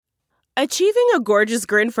Achieving a gorgeous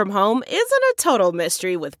grin from home isn't a total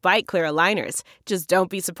mystery with Byte Clear aligners. Just don't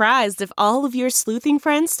be surprised if all of your sleuthing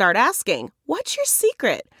friends start asking, "What's your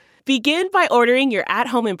secret?" Begin by ordering your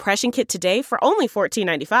at-home impression kit today for only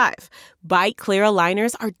 $14.95. Byte Clear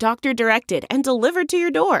aligners are doctor-directed and delivered to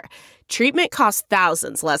your door. Treatment costs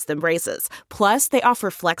thousands less than braces. Plus, they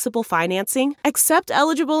offer flexible financing, accept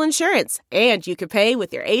eligible insurance, and you can pay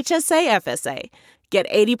with your HSA FSA. Get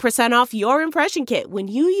 80% off your impression kit when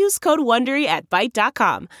you use code WONDERY at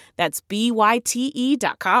Byte.com. That's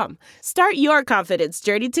BYTE.com. Start your confidence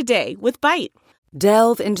journey today with Byte.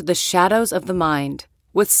 Delve into the shadows of the mind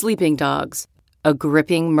with Sleeping Dogs, a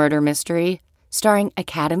gripping murder mystery starring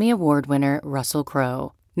Academy Award winner Russell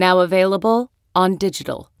Crowe. Now available on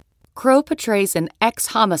digital. Crowe portrays an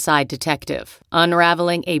ex-homicide detective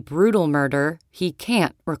unraveling a brutal murder he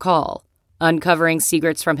can't recall. Uncovering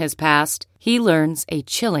secrets from his past, he learns a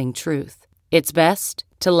chilling truth. It's best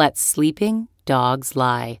to let sleeping dogs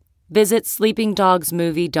lie. Visit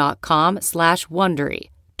sleepingdogsmovie.com/Wondery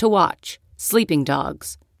to watch Sleeping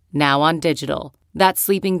Dogs, now on digital. That's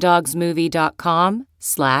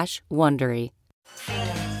sleepingdogsmovie.com/Wondery.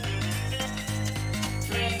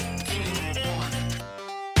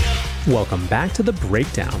 Welcome back to The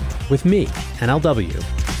Breakdown with me, NLW.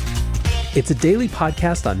 It's a daily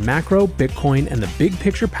podcast on macro, Bitcoin, and the big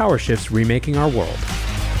picture power shifts remaking our world.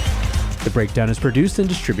 The Breakdown is produced and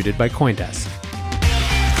distributed by CoinDesk.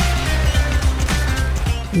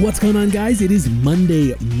 What's going on, guys? It is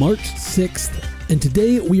Monday, March 6th, and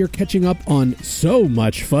today we are catching up on so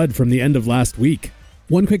much FUD from the end of last week.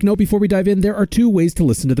 One quick note before we dive in, there are two ways to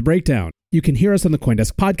listen to The Breakdown. You can hear us on the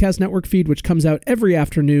CoinDesk Podcast Network feed, which comes out every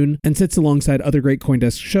afternoon and sits alongside other great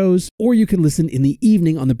CoinDesk shows, or you can listen in the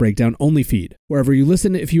evening on the Breakdown Only feed. Wherever you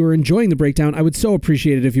listen, if you are enjoying The Breakdown, I would so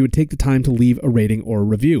appreciate it if you would take the time to leave a rating or a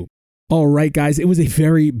review. All right, guys, it was a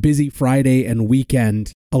very busy Friday and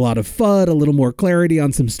weekend. A lot of FUD, a little more clarity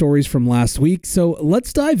on some stories from last week. So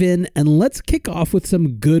let's dive in and let's kick off with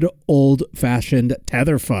some good old-fashioned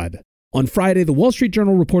Tether FUD. On Friday, the Wall Street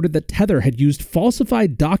Journal reported that Tether had used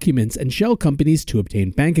falsified documents and shell companies to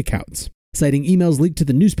obtain bank accounts. Citing emails leaked to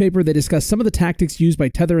the newspaper, they discussed some of the tactics used by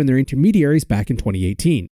Tether and their intermediaries back in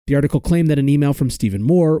 2018. The article claimed that an email from Stephen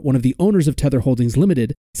Moore, one of the owners of Tether Holdings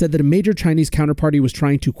Limited, said that a major Chinese counterparty was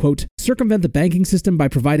trying to, quote, circumvent the banking system by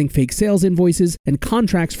providing fake sales invoices and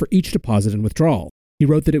contracts for each deposit and withdrawal. He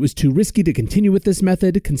wrote that it was too risky to continue with this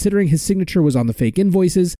method, considering his signature was on the fake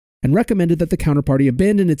invoices, and recommended that the counterparty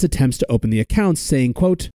abandon its attempts to open the accounts, saying,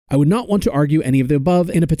 quote, I would not want to argue any of the above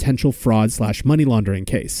in a potential fraud/money laundering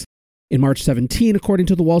case. In March 17, according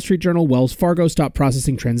to the Wall Street Journal, Wells Fargo stopped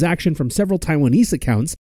processing transactions from several Taiwanese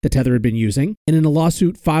accounts that Tether had been using, and in a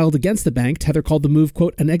lawsuit filed against the bank, Tether called the move,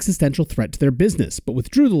 quote, an existential threat to their business, but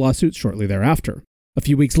withdrew the lawsuit shortly thereafter. A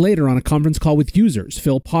few weeks later, on a conference call with users,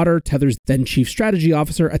 Phil Potter, Tether's then chief strategy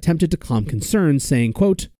officer, attempted to calm concerns, saying,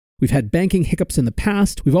 quote, we've had banking hiccups in the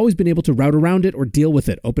past. We've always been able to route around it or deal with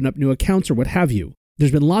it, open up new accounts or what have you.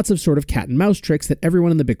 There's been lots of sort of cat and mouse tricks that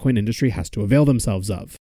everyone in the Bitcoin industry has to avail themselves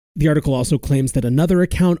of. The article also claims that another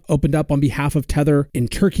account opened up on behalf of Tether in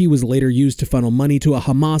Turkey was later used to funnel money to a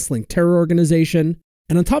Hamas-linked terror organization.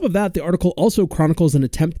 And on top of that, the article also chronicles an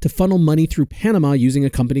attempt to funnel money through Panama using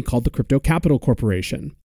a company called the Crypto Capital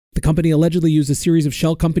Corporation. The company allegedly used a series of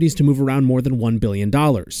shell companies to move around more than $1 billion.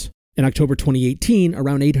 In October 2018,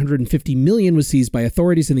 around $850 million was seized by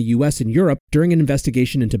authorities in the US and Europe during an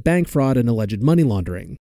investigation into bank fraud and alleged money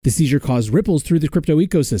laundering. The seizure caused ripples through the crypto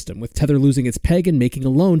ecosystem, with Tether losing its peg and making a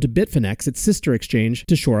loan to Bitfinex, its sister exchange,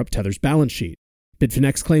 to shore up Tether's balance sheet.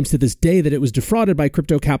 Bitfinex claims to this day that it was defrauded by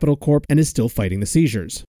Crypto Capital Corp and is still fighting the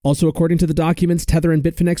seizures. Also, according to the documents, Tether and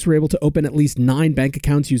Bitfinex were able to open at least 9 bank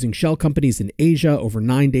accounts using shell companies in Asia over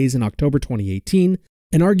 9 days in October 2018,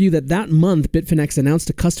 and argue that that month Bitfinex announced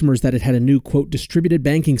to customers that it had a new, quote, distributed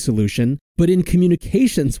banking solution, but in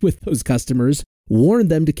communications with those customers, warned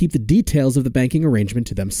them to keep the details of the banking arrangement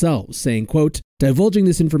to themselves, saying, quote, divulging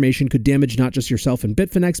this information could damage not just yourself and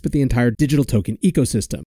Bitfinex, but the entire digital token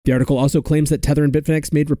ecosystem. The article also claims that Tether and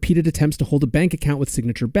Bitfinex made repeated attempts to hold a bank account with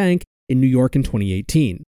Signature Bank in New York in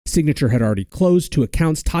 2018. Signature had already closed 2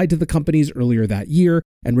 accounts tied to the companies earlier that year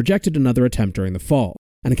and rejected another attempt during the fall.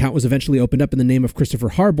 An account was eventually opened up in the name of Christopher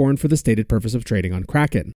Harborne for the stated purpose of trading on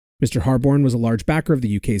Kraken. Mr. Harborne was a large backer of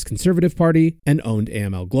the UK's Conservative Party and owned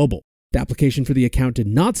AML Global. The application for the account did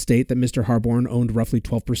not state that Mr. Harborne owned roughly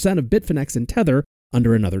 12% of Bitfinex and Tether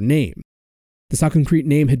under another name. The Concrete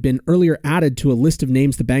name had been earlier added to a list of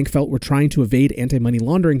names the bank felt were trying to evade anti-money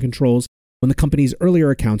laundering controls when the company's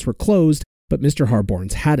earlier accounts were closed, but Mr.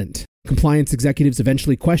 Harborne's hadn't. Compliance executives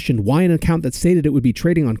eventually questioned why an account that stated it would be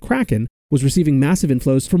trading on Kraken was receiving massive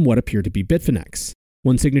inflows from what appeared to be Bitfinex.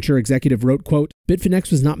 One Signature executive wrote, quote, "Bitfinex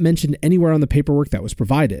was not mentioned anywhere on the paperwork that was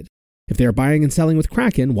provided. If they are buying and selling with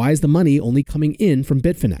Kraken, why is the money only coming in from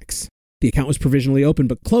Bitfinex?" The account was provisionally opened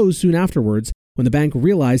but closed soon afterwards when the bank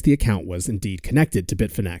realized the account was indeed connected to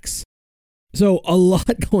Bitfinex. So a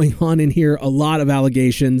lot going on in here, a lot of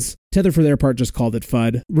allegations. Tether, for their part, just called it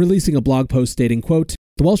FUD, releasing a blog post stating, quote,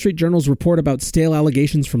 "The Wall Street Journal's report about stale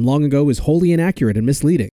allegations from long ago is wholly inaccurate and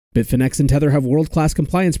misleading. Bitfinex and Tether have world-class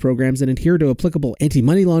compliance programs and adhere to applicable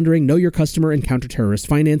anti-money laundering, know your customer, and counter-terrorist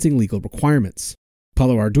financing legal requirements."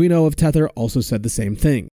 Paulo Arduino of Tether also said the same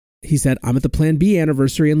thing. He said, "I'm at the Plan B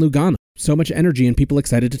anniversary in Lugano. So much energy and people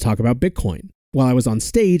excited to talk about Bitcoin. While I was on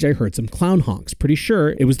stage, I heard some clown honks. Pretty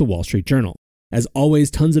sure it was the Wall Street Journal. As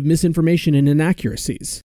always, tons of misinformation and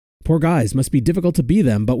inaccuracies. Poor guys, must be difficult to be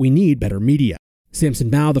them, but we need better media." Samson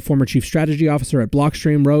Mao, the former chief strategy officer at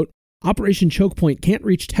Blockstream, wrote, "Operation Choke Point can't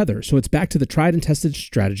reach Tether, so it's back to the tried and tested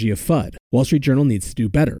strategy of FUD. Wall Street Journal needs to do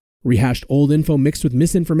better. Rehashed old info mixed with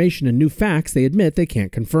misinformation and new facts they admit they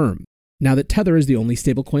can't confirm. Now that Tether is the only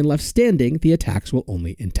stablecoin left standing, the attacks will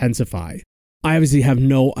only intensify." I obviously have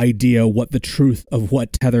no idea what the truth of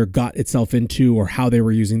what Tether got itself into or how they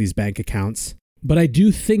were using these bank accounts. But I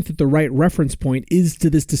do think that the right reference point is to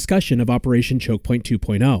this discussion of Operation Choke Point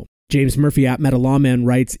 2.0. James Murphy at MetaLawman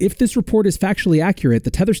writes, "If this report is factually accurate,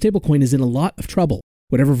 the Tether stablecoin is in a lot of trouble.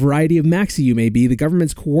 Whatever variety of maxi you may be, the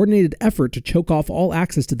government's coordinated effort to choke off all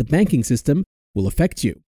access to the banking system will affect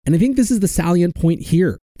you." And I think this is the salient point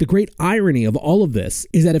here. The great irony of all of this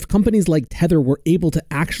is that if companies like Tether were able to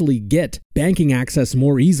actually get banking access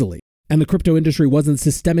more easily, and the crypto industry wasn't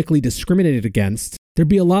systemically discriminated against, there'd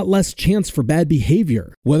be a lot less chance for bad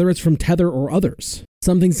behavior, whether it's from Tether or others.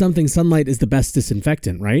 Something sunlight is the best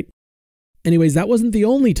disinfectant, right? Anyways, that wasn't the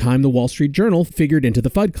only time the Wall Street Journal figured into the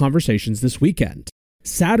FUD conversations this weekend.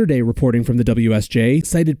 Saturday reporting from the WSJ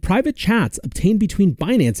cited private chats obtained between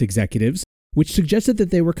Binance executives, which suggested that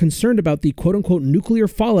they were concerned about the quote-unquote nuclear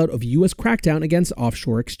fallout of U.S. crackdown against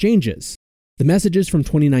offshore exchanges. The messages from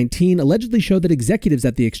 2019 allegedly showed that executives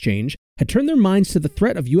at the exchange had turned their minds to the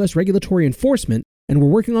threat of U.S. regulatory enforcement and were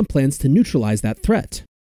working on plans to neutralize that threat.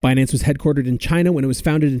 Binance was headquartered in China when it was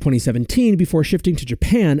founded in 2017 before shifting to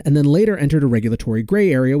Japan and then later entered a regulatory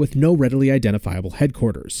gray area with no readily identifiable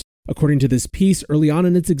headquarters. According to this piece, early on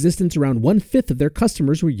in its existence, around 1/5 of their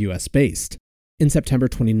customers were US-based. In September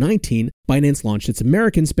 2019, Binance launched its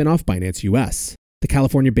American spin-off Binance US. The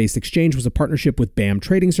California-based exchange was a partnership with BAM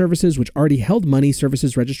Trading Services, which already held money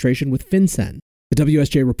services registration with FinCEN. The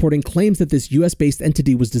WSJ reporting claims that this US-based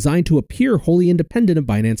entity was designed to appear wholly independent of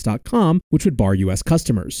Binance.com, which would bar US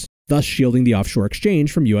customers, thus shielding the offshore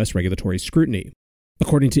exchange from US regulatory scrutiny.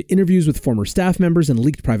 According to interviews with former staff members and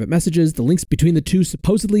leaked private messages, the links between the two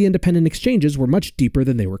supposedly independent exchanges were much deeper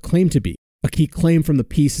than they were claimed to be. A key claim from the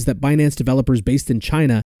piece is that Binance developers based in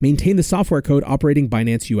China maintain the software code operating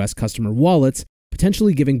Binance US customer wallets,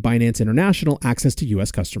 potentially giving Binance International access to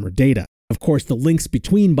US customer data. Of course, the links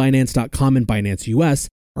between Binance.com and Binance US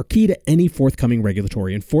are key to any forthcoming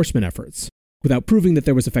regulatory enforcement efforts. Without proving that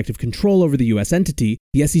there was effective control over the US entity,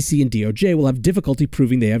 the SEC and DOJ will have difficulty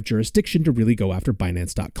proving they have jurisdiction to really go after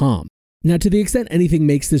Binance.com. Now, to the extent anything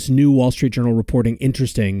makes this new Wall Street Journal reporting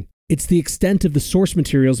interesting, it's the extent of the source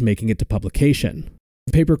materials making it to publication.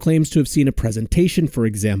 The paper claims to have seen a presentation, for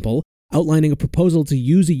example, outlining a proposal to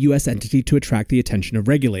use a U.S. entity to attract the attention of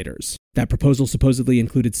regulators. That proposal supposedly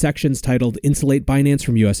included sections titled Insulate Binance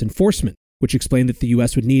from U.S. Enforcement, which explained that the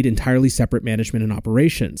U.S. would need entirely separate management and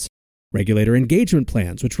operations. Regulator engagement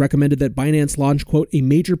plans, which recommended that Binance launch, quote, a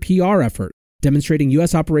major PR effort, demonstrating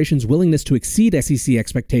U.S. operations' willingness to exceed SEC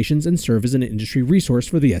expectations and serve as an industry resource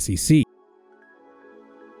for the SEC.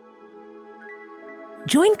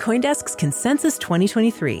 Join CoinDesk's Consensus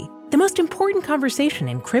 2023, the most important conversation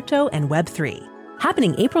in crypto and Web3,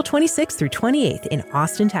 happening April 26th through 28th in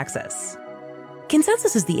Austin, Texas.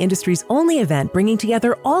 Consensus is the industry's only event bringing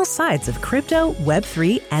together all sides of crypto,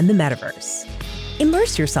 Web3, and the metaverse.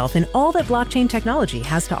 Immerse yourself in all that blockchain technology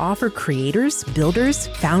has to offer creators, builders,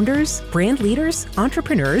 founders, brand leaders,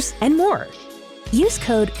 entrepreneurs, and more. Use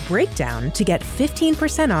code BREAKDOWN to get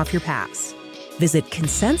 15% off your pass. Visit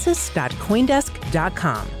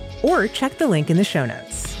consensus.coindesk.com or check the link in the show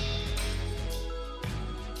notes.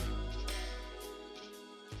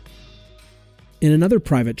 In another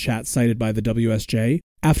private chat cited by the WSJ,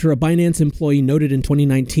 after a Binance employee noted in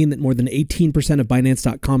 2019 that more than 18% of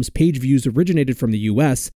Binance.com's page views originated from the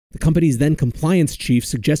US, the company's then compliance chief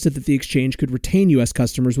suggested that the exchange could retain US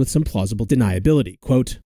customers with some plausible deniability.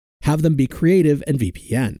 Quote, have them be creative and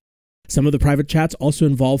VPN. Some of the private chats also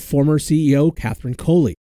involve former CEO Catherine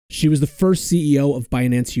Coley. She was the first CEO of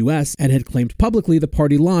Binance US and had claimed publicly the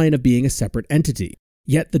party line of being a separate entity.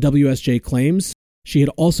 Yet the WSJ claims she had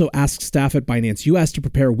also asked staff at Binance US to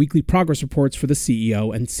prepare weekly progress reports for the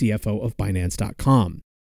CEO and CFO of Binance.com.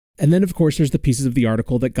 And then, of course, there's the pieces of the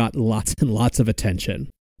article that got lots and lots of attention.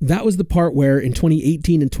 That was the part where in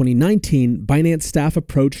 2018 and 2019, Binance staff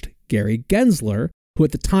approached Gary Gensler, who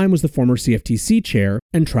at the time was the former CFTC chair,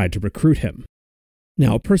 and tried to recruit him.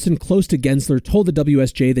 Now, a person close to Gensler told the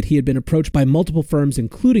WSJ that he had been approached by multiple firms,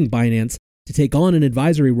 including Binance, to take on an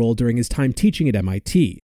advisory role during his time teaching at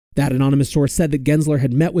MIT. That anonymous source said that Gensler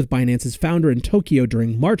had met with Binance's founder in Tokyo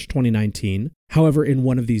during March 2019. However, in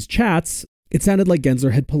one of these chats, it sounded like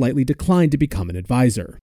Gensler had politely declined to become an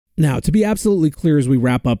advisor. Now, to be absolutely clear as we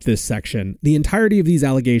wrap up this section, the entirety of these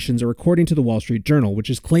allegations are according to the Wall Street Journal, which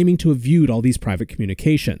is claiming to have viewed all these private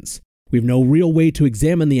communications. We have no real way to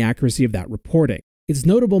examine the accuracy of that reporting. It's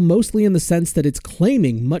notable mostly in the sense that it's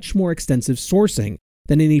claiming much more extensive sourcing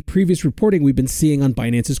than any previous reporting we've been seeing on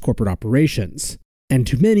Binance's corporate operations. And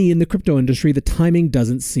to many in the crypto industry, the timing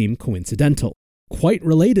doesn't seem coincidental. Quite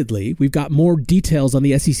relatedly, we've got more details on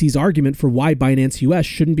the SEC's argument for why Binance US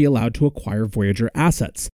shouldn't be allowed to acquire Voyager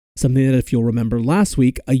assets, something that, if you'll remember last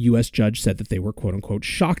week, a US judge said that they were quote-unquote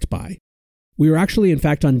shocked by. We were actually, in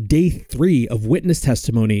fact, on day 3 of witness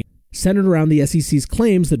testimony centered around the SEC's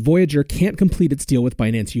claims that Voyager can't complete its deal with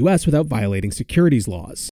Binance US without violating securities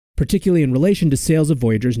laws, particularly in relation to sales of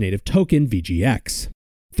Voyager's native token, VGX.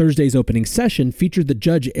 Thursday's opening session featured the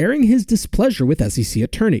judge airing his displeasure with SEC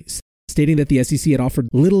attorneys, stating that the SEC had offered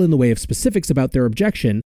little in the way of specifics about their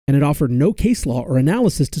objection and had offered no case law or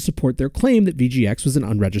analysis to support their claim that VGX was an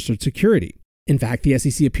unregistered security. In fact, the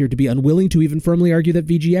SEC appeared to be unwilling to even firmly argue that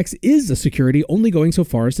VGX is a security, only going so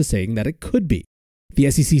far as to saying that it could be. The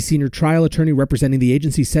SEC senior trial attorney representing the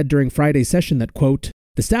agency said during Friday's session that, quote,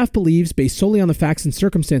 "The staff believes, based solely on the facts and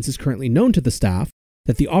circumstances currently known to the staff,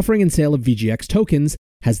 that the offering and sale of VGX tokens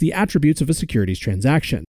has the attributes of a securities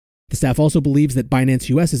transaction. The staff also believes that Binance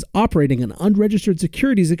US is operating an unregistered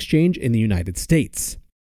securities exchange in the United States."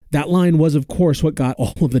 That line was, of course, what got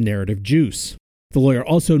all of the narrative juice. The lawyer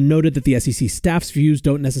also noted that the SEC staff's views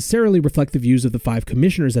don't necessarily reflect the views of the 5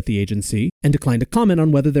 commissioners at the agency, and declined to comment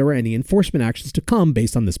on whether there were any enforcement actions to come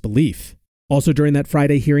based on this belief. Also during that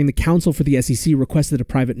Friday hearing, the counsel for the SEC requested a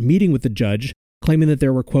private meeting with the judge, claiming that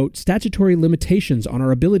there were, quote, "statutory limitations on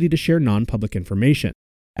our ability to share non-public information."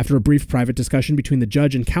 After a brief private discussion between the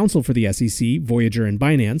judge and counsel for the SEC, Voyager, and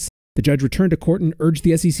Binance, the judge returned to court and urged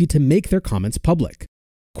the SEC to make their comments public.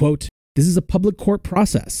 Quote, "This is a public court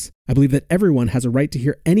process. I believe that everyone has a right to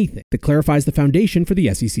hear anything that clarifies the foundation for the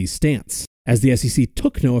SEC's stance." As the SEC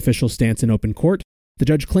took no official stance in open court, the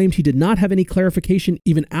judge claimed he did not have any clarification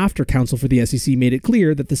even after counsel for the SEC made it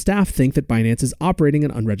clear that the staff think that Binance is operating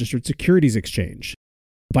an unregistered securities exchange.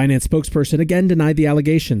 The Binance spokesperson again denied the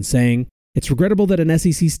allegation, saying, "It's regrettable that an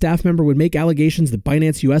SEC staff member would make allegations that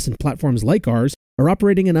Binance US and platforms like ours are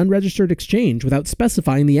operating an unregistered exchange without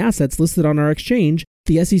specifying the assets listed on our exchange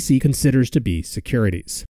the SEC considers to be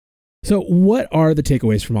securities." So what are the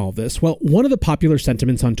takeaways from all of this? Well, one of the popular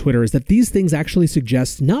sentiments on Twitter is that these things actually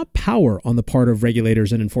suggest not power on the part of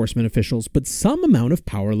regulators and enforcement officials, but some amount of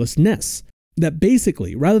powerlessness. That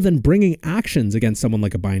basically, rather than bringing actions against someone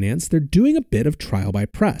like a Binance, they're doing a bit of trial by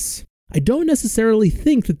press. I don't necessarily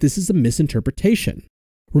think that this is a misinterpretation.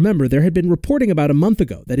 Remember, there had been reporting about a month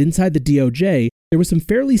ago that inside the DOJ, there was some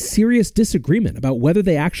fairly serious disagreement about whether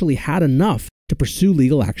they actually had enough to pursue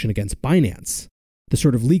legal action against Binance. The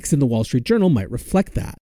sort of leaks in the Wall Street Journal might reflect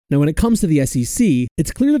that. Now, when it comes to the SEC,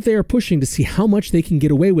 it's clear that they are pushing to see how much they can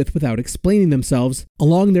get away with without explaining themselves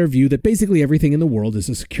along their view that basically everything in the world is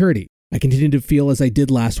a security. I continue to feel, as I did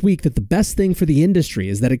last week, that the best thing for the industry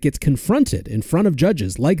is that it gets confronted in front of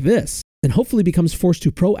judges like this, and hopefully becomes forced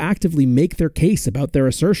to proactively make their case about their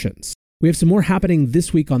assertions. We have some more happening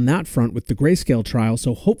this week on that front with the Grayscale trial,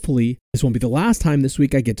 so hopefully this won't be the last time this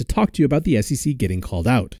week I get to talk to you about the SEC getting called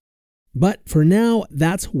out. But for now,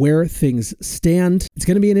 that's where things stand. It's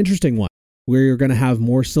going to be an interesting one. We're going to have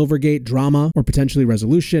more Silvergate drama or potentially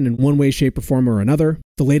resolution in one way, shape, or form or another.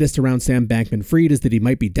 The latest around Sam Bankman-Fried is that he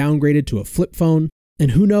might be downgraded to a flip phone.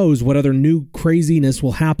 And who knows what other new craziness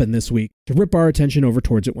will happen this week to rip our attention over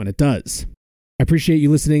towards it when it does. I appreciate you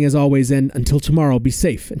listening as always, and until tomorrow, be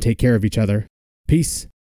safe and take care of each other. Peace.